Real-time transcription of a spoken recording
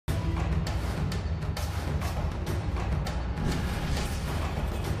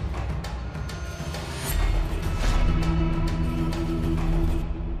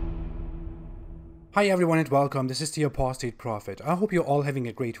Hi everyone and welcome, this is the Apostate Prophet. I hope you're all having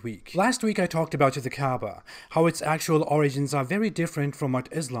a great week. Last week I talked about the Kaaba, how its actual origins are very different from what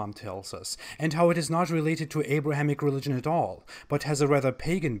Islam tells us, and how it is not related to Abrahamic religion at all, but has a rather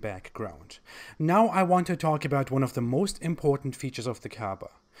pagan background. Now I want to talk about one of the most important features of the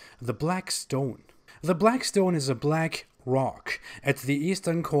Kaaba, the black stone. The black stone is a black rock at the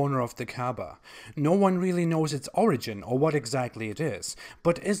eastern corner of the Kaaba. No one really knows its origin or what exactly it is,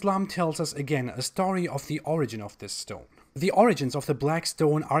 but Islam tells us again a story of the origin of this stone. The origins of the black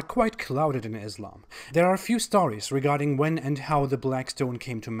stone are quite clouded in Islam. There are a few stories regarding when and how the black stone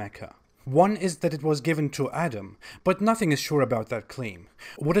came to Mecca. One is that it was given to Adam, but nothing is sure about that claim.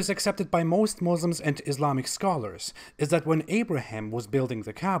 What is accepted by most Muslims and Islamic scholars is that when Abraham was building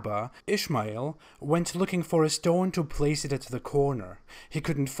the Kaaba, Ishmael went looking for a stone to place it at the corner. He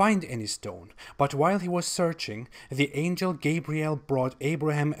couldn't find any stone, but while he was searching, the angel Gabriel brought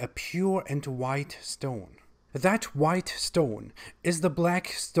Abraham a pure and white stone. That white stone is the black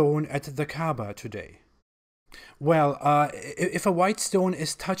stone at the Kaaba today. Well, if a white stone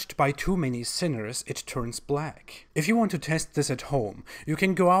is touched by too many sinners, it turns black. If you want to test this at home, you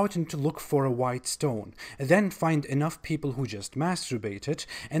can go out and look for a white stone, then find enough people who just masturbate it,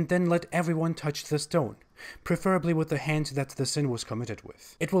 and then let everyone touch the stone, preferably with the hand that the sin was committed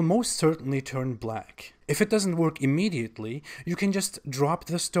with. It will most certainly turn black. If it doesn't work immediately, you can just drop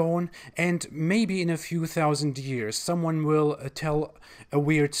the stone, and maybe in a few thousand years someone will tell a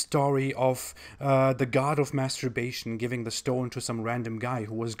weird story of the god of masturbation giving the stone to some random guy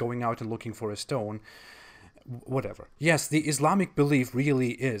who was going out and looking for a stone. Whatever. Yes, the Islamic belief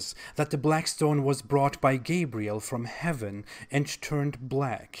really is that the black stone was brought by Gabriel from heaven and turned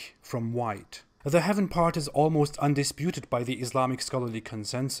black from white. The heaven part is almost undisputed by the Islamic scholarly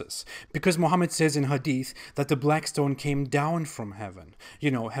consensus, because Muhammad says in Hadith that the black stone came down from heaven. You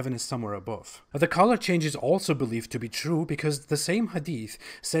know, heaven is somewhere above. The color change is also believed to be true because the same Hadith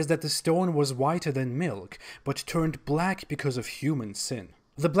says that the stone was whiter than milk, but turned black because of human sin.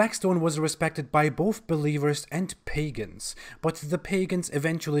 The black stone was respected by both believers and pagans, but the pagans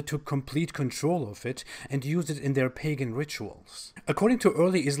eventually took complete control of it and used it in their pagan rituals. According to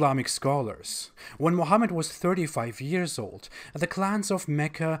early Islamic scholars, when Muhammad was 35 years old, the clans of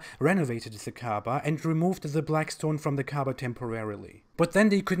Mecca renovated the Kaaba and removed the black stone from the Kaaba temporarily. But then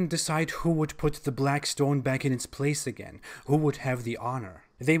they couldn't decide who would put the black stone back in its place again, who would have the honor.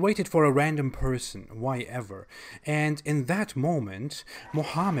 They waited for a random person, why ever, and in that moment,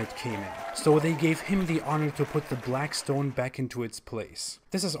 Muhammad came in, so they gave him the honor to put the black stone back into its place.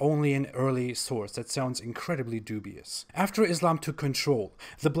 This is only an early source that sounds incredibly dubious. After Islam took control,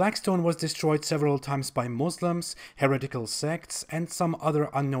 the black stone was destroyed several times by Muslims, heretical sects, and some other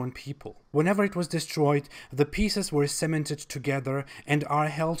unknown people. Whenever it was destroyed, the pieces were cemented together and are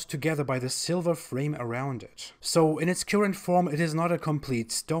held together by the silver frame around it. So in its current form, it is not a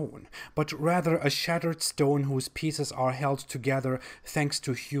complete stone, but rather a shattered stone whose pieces are held together thanks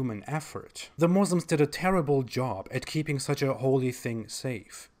to human effort. The Muslims did a terrible job at keeping such a holy thing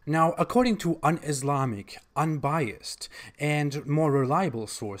safe. Now, according to un-Islamic, unbiased, and more reliable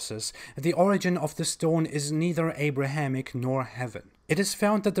sources, the origin of the stone is neither Abrahamic nor heaven. It is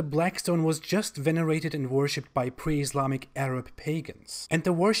found that the black stone was just venerated and worshipped by pre-Islamic Arab pagans. And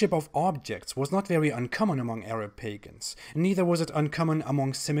the worship of objects was not very uncommon among Arab pagans. Neither was it uncommon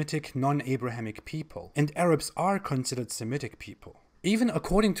among Semitic, non-Abrahamic people. And Arabs are considered Semitic people. Even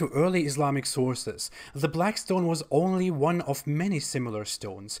according to early Islamic sources, the black stone was only one of many similar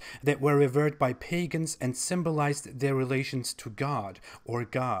stones that were revered by pagans and symbolized their relations to God or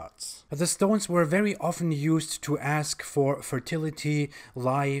gods. The stones were very often used to ask for fertility,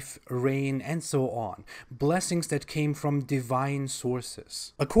 life, rain, and so on, blessings that came from divine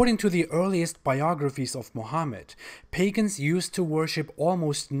sources. According to the earliest biographies of Muhammad, pagans used to worship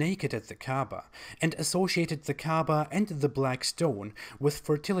almost naked at the Kaaba and associated the Kaaba and the black stone with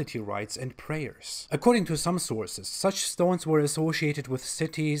fertility rites and prayers. According to some sources, such stones were associated with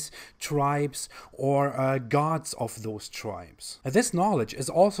cities, tribes, or gods of those tribes. This knowledge is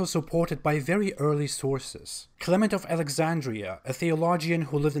also supported by very early sources. Clement of Alexandria, a theologian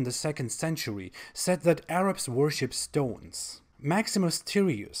who lived in the 2nd century, said that Arabs worship stones. Maximus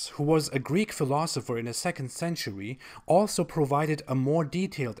Tyrius, who was a Greek philosopher in the 2nd century, also provided a more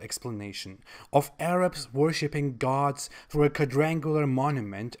detailed explanation of Arabs worshipping gods through a quadrangular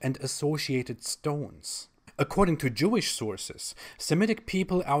monument and associated stones. According to Jewish sources, Semitic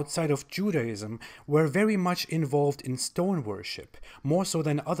people outside of Judaism were very much involved in stone worship, more so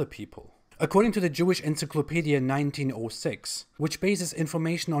than other people. According to the Jewish Encyclopedia 1906, which bases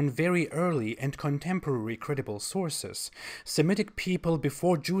information on very early and contemporary credible sources, Semitic people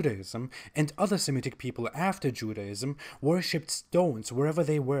before Judaism and other Semitic people after Judaism worshipped stones wherever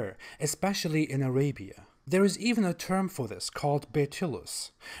they were, especially in Arabia. There is even a term for this called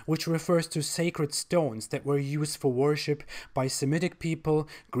betilus, which refers to sacred stones that were used for worship by Semitic people,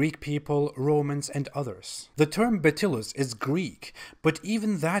 Greek people, Romans, and others. The term betilus is Greek, but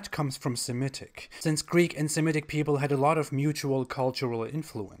even that comes from Semitic, since Greek and Semitic people had a lot of mutual cultural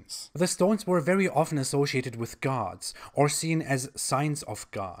influence. The stones were very often associated with gods, or seen as signs of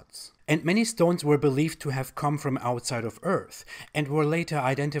gods. And many stones were believed to have come from outside of Earth, and were later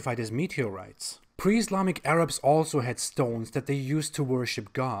identified as meteorites. Pre-Islamic Arabs also had stones that they used to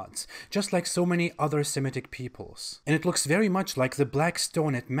worship gods, just like so many other Semitic peoples. And it looks very much like the black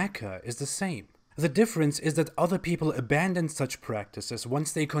stone at Mecca is the same. The difference is that other people abandoned such practices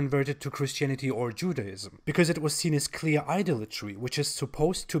once they converted to Christianity or Judaism, because it was seen as clear idolatry, which is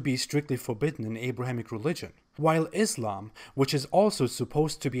supposed to be strictly forbidden in Abrahamic religion. While Islam, which is also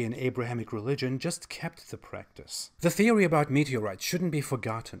supposed to be an Abrahamic religion, just kept the practice. The theory about meteorites shouldn't be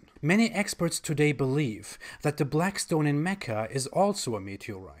forgotten. Many experts today believe that the black stone in Mecca is also a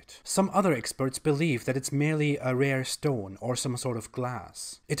meteorite. Some other experts believe that it's merely a rare stone or some sort of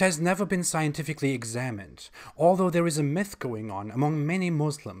glass. It has never been scientifically examined, although there is a myth going on among many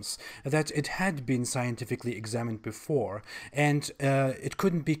Muslims that it had been scientifically examined before and it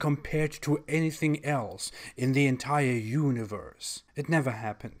couldn't be compared to anything else in the entire universe. It never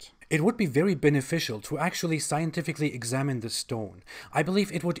happened. It would be very beneficial to actually scientifically examine the stone. I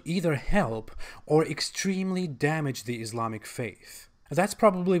believe it would either help or extremely damage the Islamic faith. That's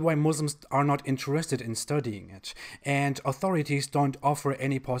probably why Muslims are not interested in studying it, and authorities don't offer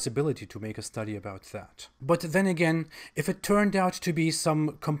any possibility to make a study about that. But then again, if it turned out to be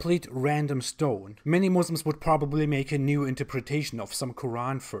some complete random stone, many Muslims would probably make a new interpretation of some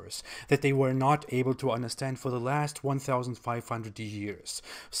Quran verse that they were not able to understand for the last 1,500 years,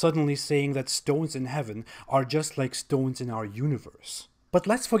 suddenly saying that stones in heaven are just like stones in our universe. But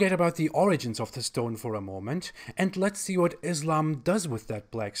let's forget about the origins of the stone for a moment, and let's see what Islam does with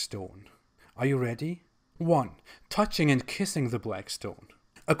that black stone. Are you ready? 1. Touching and kissing the black stone.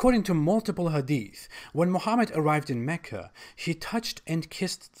 According to multiple hadith, when Muhammad arrived in Mecca, he touched and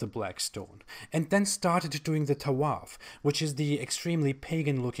kissed the black stone, and then started doing the tawaf, which is the extremely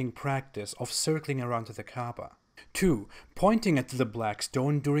pagan-looking practice of circling around the Kaaba. 2. Pointing at the black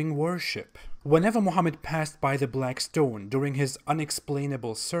stone during worship. Whenever Muhammad passed by the black stone during his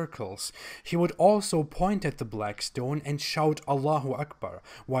unexplainable circles, he would also point at the black stone and shout Allahu Akbar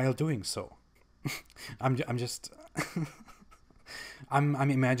while doing so. I'm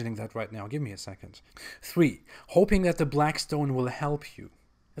imagining that right now. Give me a second. 3. Hoping that the black stone will help you.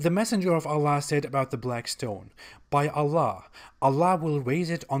 The Messenger of Allah said about the black stone, "By Allah, Allah will raise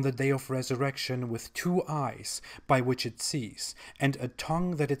it on the day of resurrection with 2 eyes by which it sees, and a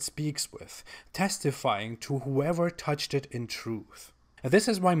tongue that it speaks with, testifying to whoever touched it in truth." This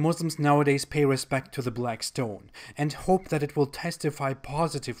is why Muslims nowadays pay respect to the black stone, and hope that it will testify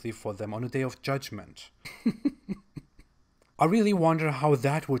positively for them on the day of judgment. I really wonder how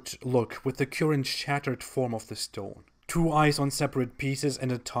that would look with the current shattered form of the stone. 2 eyes on separate pieces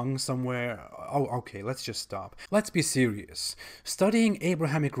and a tongue somewhere. Oh, okay, let's just stop. Let's be serious. Studying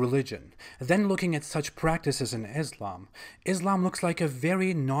Abrahamic religion, then looking at such practices in Islam, Islam looks like a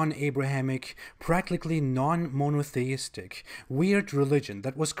very non-Abrahamic, practically non-monotheistic, weird religion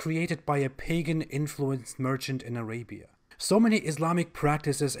that was created by a pagan-influenced merchant in Arabia. So many Islamic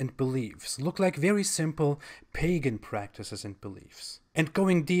practices and beliefs look like very simple pagan practices and beliefs. And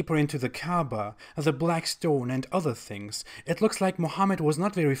going deeper into the Kaaba, the black stone and other things, it looks like Muhammad was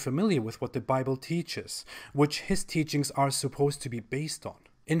not very familiar with what the Bible teaches, which his teachings are supposed to be based on.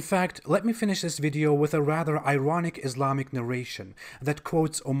 In fact, let me finish this video with a rather ironic Islamic narration that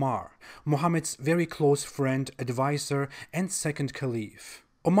quotes Omar, Muhammad's very close friend, advisor, and second caliph.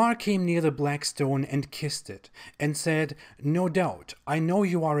 Omar came near the black stone and kissed it, and said, "No doubt, I know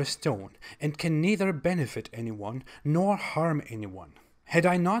you are a stone, and can neither benefit anyone, nor harm anyone. Had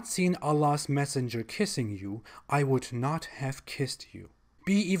I not seen Allah's messenger kissing you, I would not have kissed you."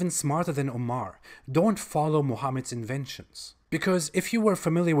 Be even smarter than Omar. Don't follow Muhammad's inventions. Because if you were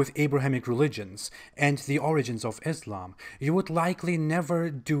familiar with Abrahamic religions and the origins of Islam, you would likely never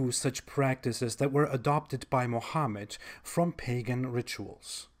do such practices that were adopted by Muhammad from pagan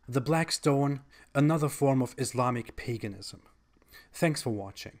rituals. The black stone, another form of Islamic paganism. Thanks for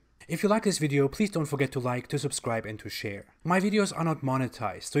watching. If you like this video, please don't forget to like, to subscribe, and to share. My videos are not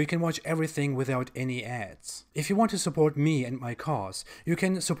monetized, so you can watch everything without any ads. If you want to support me and my cause, you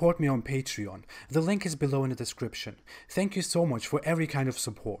can support me on Patreon. The link is below in the description. Thank you so much for every kind of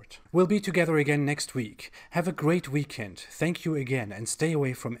support. We'll be together again next week. Have a great weekend. Thank you again, and stay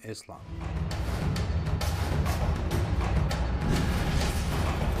away from Islam.